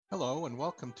Hello and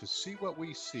welcome to See What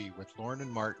We See with Lauren and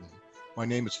Martin. My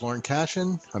name is Lauren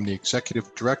Cashin. I'm the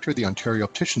Executive Director of the Ontario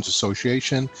Opticians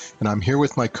Association, and I'm here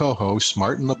with my co-host,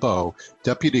 Martin LeBeau,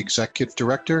 Deputy Executive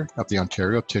Director of the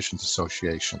Ontario Opticians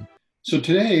Association. So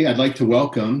today I'd like to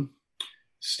welcome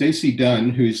Stacey Dunn,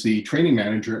 who's the training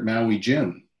manager at Maui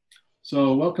Gym.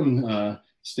 So welcome,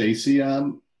 Stacey.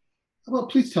 Well,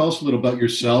 please tell us a little about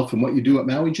yourself and what you do at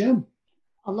Maui Gym.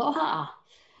 Aloha.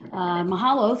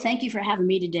 Mahalo. Thank you for having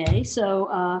me today.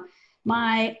 So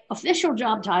my official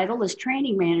job title is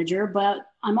training manager, but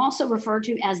I'm also referred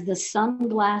to as the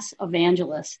sunglass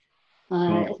evangelist.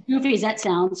 As goofy as that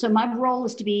sounds. So my role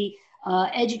is to be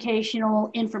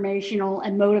educational, informational,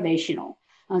 and motivational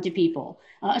to people,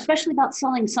 especially about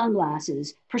selling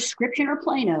sunglasses, prescription or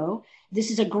plano. This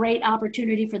is a great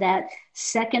opportunity for that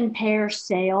second pair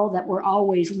sale that we're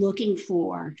always looking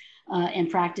for in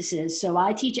practices. So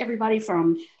I teach everybody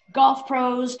from golf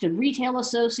pros to retail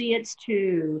associates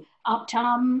to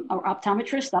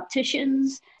optometrists,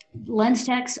 opticians, lens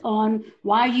techs on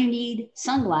why you need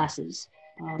sunglasses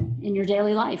in your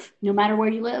daily life, no matter where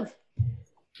you live.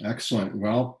 Excellent.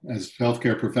 Well, as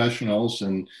healthcare professionals,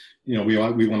 and we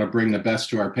want to bring the best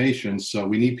to our patients, so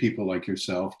we need people like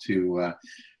yourself to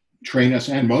train us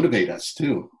and motivate us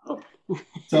too.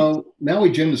 So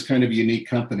Maui Gym is kind of a unique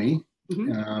company.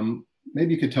 Mm-hmm.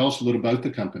 Maybe you could tell us a little about the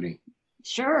company.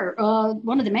 Sure.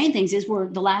 One of the main things is we're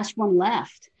the last one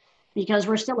left because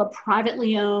we're still a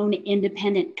privately owned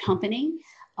independent company.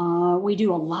 We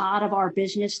do a lot of our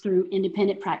business through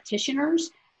independent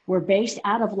practitioners. We're based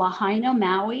out of Lahaina,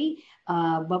 Maui,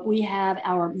 but we have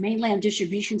our mainland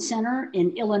distribution center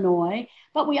in Illinois,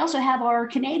 but we also have our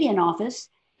Canadian office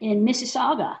in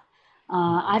Mississauga.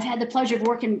 I've had the pleasure of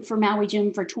working for Maui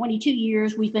Gym for 22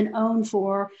 years. We've been owned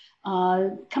for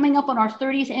coming up on our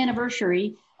 30th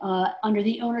anniversary under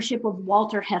the ownership of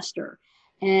Walter Hester.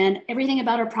 And everything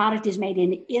about our product is made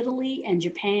in Italy and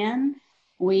Japan.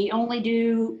 We only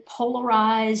do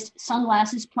polarized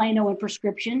sunglasses, plano, and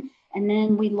prescription. And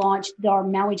then we launched our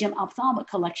Maui Gym ophthalmic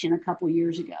collection a couple of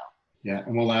years ago. Yeah,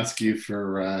 and we'll ask you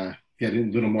for getting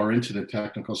a little more into the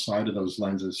technical side of those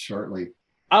lenses shortly.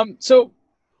 So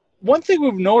one thing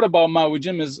we've noted about Maui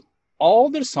Gym is all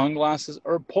their sunglasses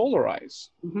are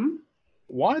polarized. Mm-hmm.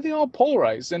 Why are they all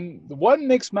polarized? And what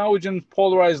makes Maui Gym's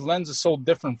polarized lenses so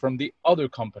different from the other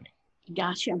company?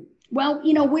 Gotcha. Well,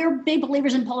 we're big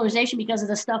believers in polarization because of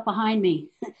the stuff behind me,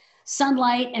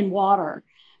 sunlight and water.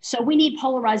 So we need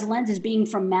polarized lenses being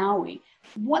from Maui.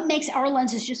 What makes our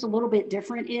lenses just a little bit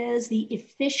different is the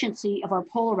efficiency of our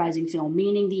polarizing film,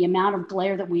 meaning the amount of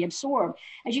glare that we absorb.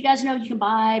 As you guys know, you can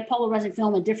buy polarizing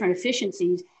film in different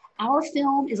efficiencies. Our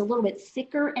film is a little bit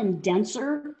thicker and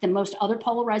denser than most other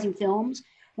polarizing films,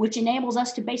 which enables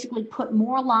us to basically put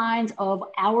more lines of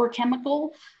our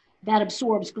chemical that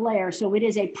absorbs glare. So it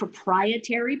is a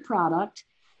proprietary product.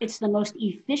 It's the most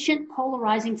efficient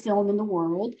polarizing film in the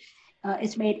world.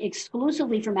 It's made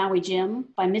exclusively for Maui Gym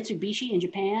by Mitsubishi in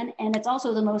Japan, and it's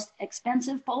also the most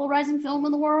expensive polarizing film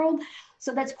in the world.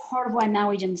 So that's part of why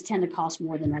Maui Gyms tend to cost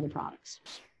more than other products.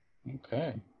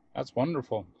 Okay, that's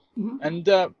wonderful. Mm-hmm.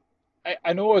 And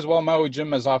I know as well Maui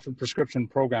Gym has offered prescription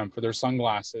program for their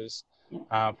sunglasses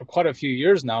for quite a few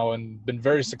years now and been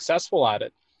very successful at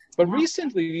it. But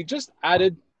recently, you just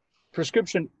added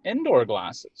prescription indoor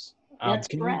glasses.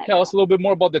 Can correct. You tell us a little bit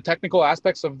more about the technical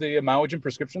aspects of the Maui Gym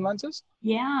prescription lenses?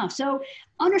 Yeah, so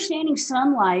understanding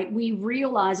sunlight, we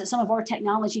realized that some of our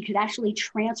technology could actually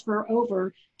transfer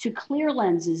over to clear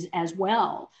lenses as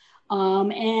well.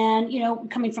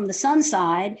 And coming from the sun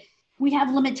side, we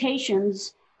have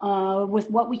limitations with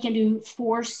what we can do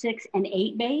 4, 6, and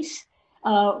 8 base.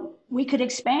 We could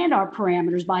expand our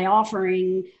parameters by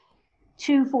offering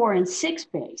 2, 4, and 6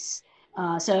 base.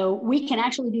 So we can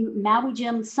actually do Maui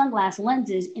Gym sunglass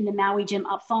lenses in the Maui Gym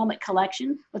ophthalmic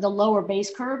collection with a lower base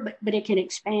curve, but it can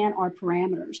expand our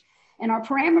parameters. And our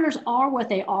parameters are what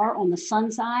they are on the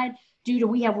sun side due to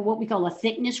we have what we call a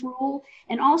thickness rule.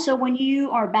 And also when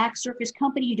you are a back surface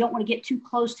company, you don't want to get too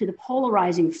close to the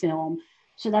polarizing film.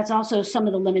 So that's also some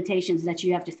of the limitations that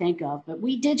you have to think of. But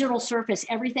we digital surface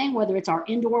everything, whether it's our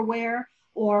indoor wear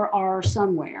or our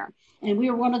sun wear. And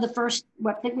we were one of the first,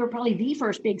 I think we were probably the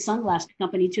first big sunglass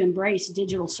company to embrace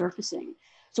digital surfacing.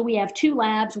 So we have 2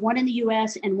 labs, one in the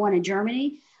US and one in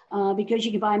Germany, because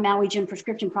you can buy Maui Gym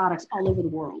prescription products all over the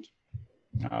world.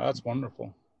 Oh, that's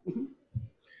wonderful. Mm-hmm.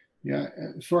 Yeah,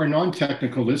 for our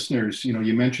non-technical listeners,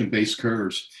 you mentioned base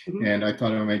curves, mm-hmm. and I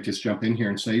thought I might just jump in here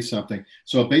and say something.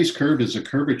 So a base curve is a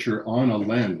curvature on a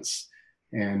lens.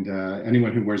 And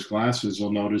anyone who wears glasses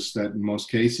will notice that in most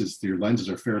cases, your lenses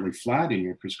are fairly flat in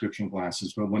your prescription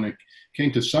glasses. But when it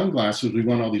came to sunglasses, we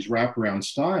want all these wraparound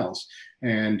styles.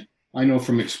 And I know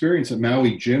from experience that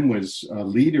Maui Jim was a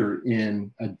leader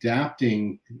in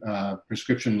adapting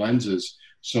prescription lenses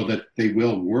so that they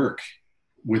will work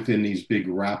within these big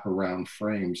wraparound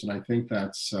frames. And I think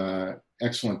that's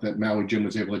excellent that Maui Jim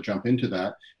was able to jump into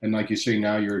that. And like you say,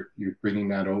 now you're bringing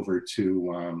that over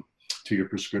to your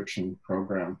prescription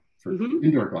program for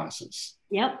indoor glasses.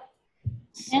 Yep.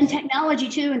 And technology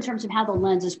too, in terms of how the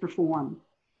lenses perform.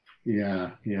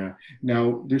 Yeah.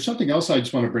 Now, there's something else I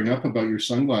just want to bring up about your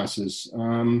sunglasses.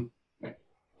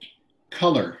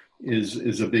 Color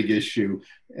is a big issue.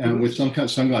 With some kind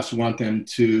of sunglasses, we want them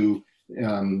to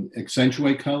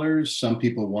accentuate colors. Some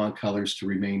people want colors to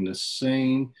remain the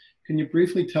same. Can you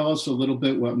briefly tell us a little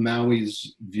bit what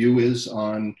Maui's view is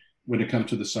on when it comes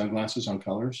to the sunglasses on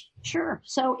colors? Sure.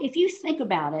 So if you think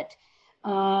about it,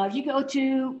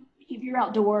 if you're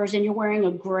outdoors and you're wearing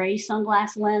a gray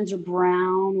sunglass lens or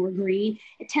brown or green,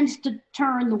 it tends to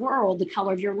turn the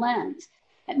color of your lens.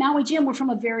 At Maui Jim, we're from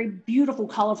a very beautiful,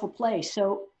 colorful place.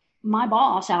 So my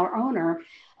boss, our owner,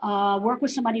 worked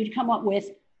with somebody to come up with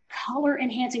color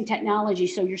enhancing technology.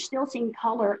 So you're still seeing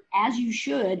color as you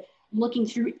should, looking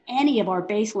through any of our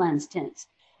base lens tints.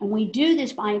 And we do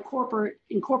this by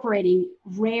incorporating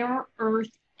rare earth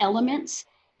elements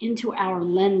into our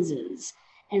lenses.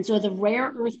 And so the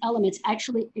rare earth elements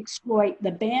actually exploit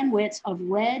the bandwidths of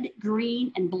red,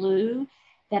 green, and blue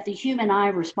that the human eye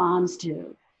responds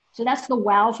to. So that's the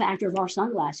wow factor of our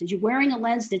sunglasses. You're wearing a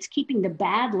lens that's keeping the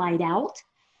bad light out,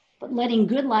 but letting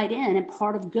good light in, and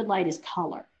part of good light is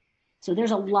color. So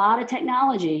there's a lot of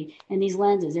technology in these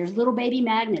lenses. There's little baby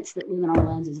magnets that live in our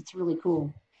lenses. It's really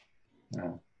cool.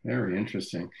 Wow. Very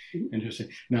interesting. Interesting.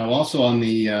 Now, also on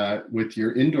the with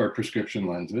your indoor prescription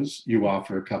lenses, you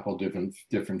offer a couple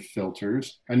different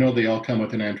filters. I know they all come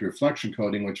with an anti-reflection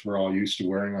coating, which we're all used to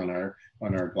wearing on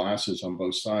our glasses on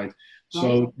both sides.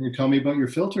 So, can you tell me about your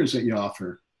filters that you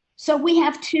offer? So we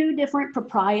have two different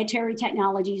proprietary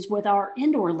technologies with our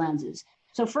indoor lenses.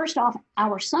 So first off,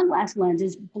 our sunglass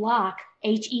lenses block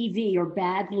HEV or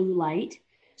bad blue light.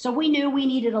 So we knew we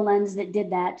needed a lens that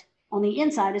did that on the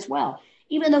inside as well.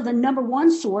 Even though the number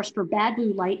one source for bad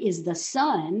blue light is the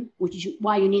sun, which is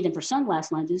why you need them for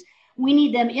sunglass lenses, we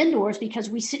need them indoors because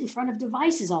we sit in front of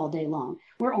devices all day long.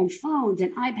 We're on phones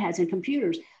and iPads and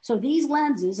computers. So these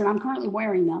lenses, and I'm currently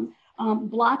wearing them,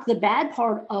 block the bad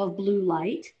part of blue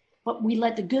light, but we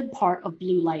let the good part of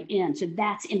blue light in. So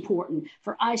that's important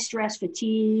for eye stress,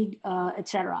 fatigue,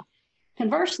 etc.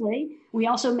 Conversely, we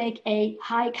also make a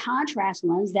high contrast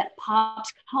lens that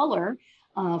pops color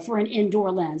for an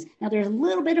indoor lens. Now there's a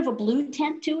little bit of a blue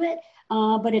tint to it,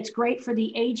 but it's great for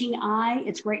the aging eye.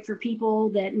 It's great for people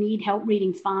that need help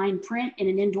reading fine print in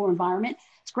an indoor environment.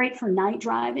 It's great for night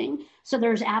driving. So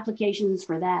there's applications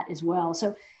for that as well.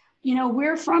 So, you know,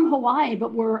 we're from Hawaii,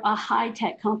 but we're a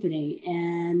high-tech company.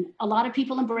 And a lot of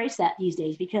people embrace that these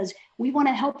days because we want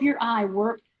to help your eye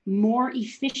work more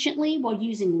efficiently while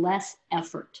using less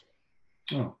effort.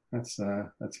 Oh, that's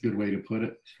a good way to put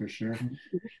it, for sure.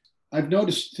 I've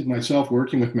noticed myself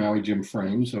working with Maui Jim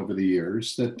frames over the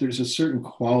years that there's a certain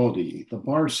quality. The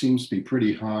bar seems to be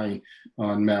pretty high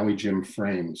on Maui Jim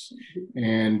frames.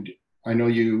 And I know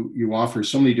you offer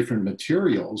so many different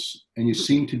materials and you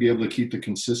seem to be able to keep the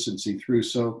consistency through.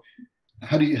 So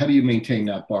how do you maintain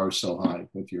that bar so high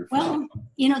with your frame? Well,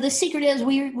 you know, the secret is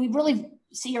we really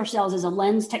see ourselves as a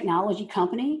lens technology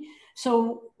company.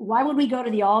 So why would we go to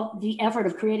the effort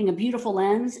of creating a beautiful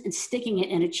lens and sticking it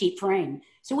in a cheap frame?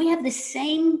 So we have the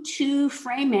same two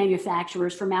frame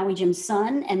manufacturers for Maui Jim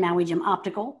Sun and Maui Jim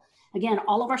Optical. Again,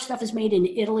 all of our stuff is made in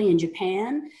Italy and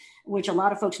Japan, which a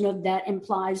lot of folks know that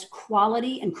implies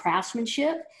quality and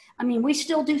craftsmanship. I mean, we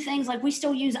still do things like we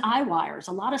still use eye wires.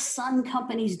 A lot of sun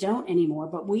companies don't anymore,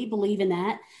 but we believe in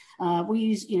that. We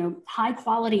use, high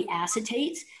quality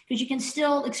acetates because you can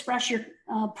still express your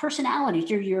personality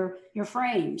through your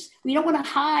frames. We don't want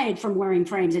to hide from wearing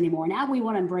frames anymore. Now we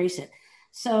want to embrace it.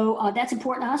 So that's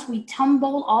important to us. We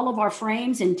tumble all of our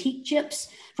frames in teak chips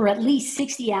for at least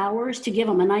 60 hours to give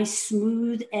them a nice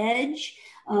smooth edge.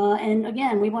 And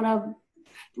again, we want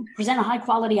to present a high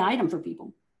quality item for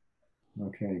people.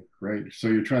 Okay, great. So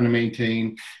you're trying to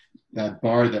maintain that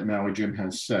bar that Maui Jim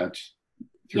has set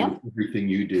through everything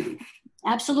you do.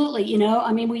 Absolutely.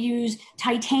 We use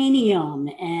titanium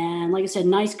and, like I said,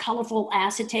 nice colorful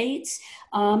acetates.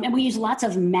 And we use lots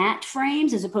of matte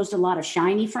frames as opposed to a lot of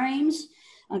shiny frames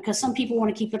because some people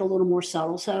want to keep it a little more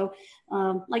subtle. So,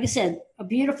 like I said, a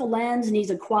beautiful lens needs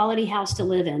a quality house to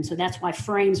live in. So that's why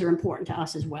frames are important to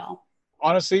us as well.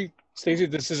 Honestly, Stacey,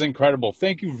 this is incredible.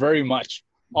 Thank you very much.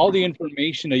 All the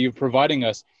information that you're providing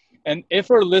us. And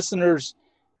if our listeners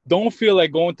don't feel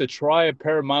like going to try a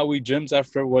pair of Maui gyms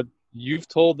after what you've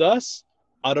told us,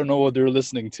 I don't know what they're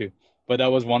listening to, but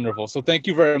that was wonderful. So thank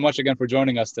you very much again for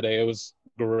joining us today. It was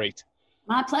great.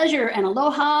 My pleasure, and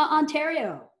aloha,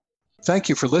 Ontario. Thank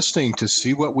you for listening to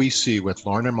See What We See with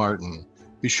Lauren and Martin.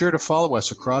 Be sure to follow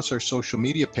us across our social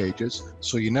media pages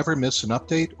so you never miss an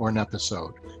update or an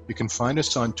episode. You can find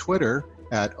us on Twitter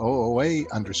at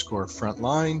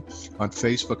OOA_frontline. On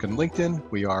Facebook and LinkedIn,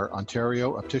 we are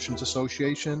Ontario Opticians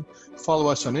Association. Follow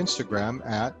us on Instagram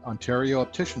at Ontario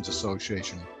Opticians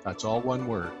Association. That's all one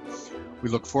word. We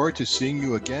look forward to seeing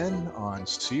you again on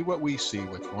See What We See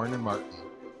with Lauren and Martin.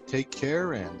 Take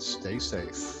care and stay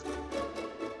safe.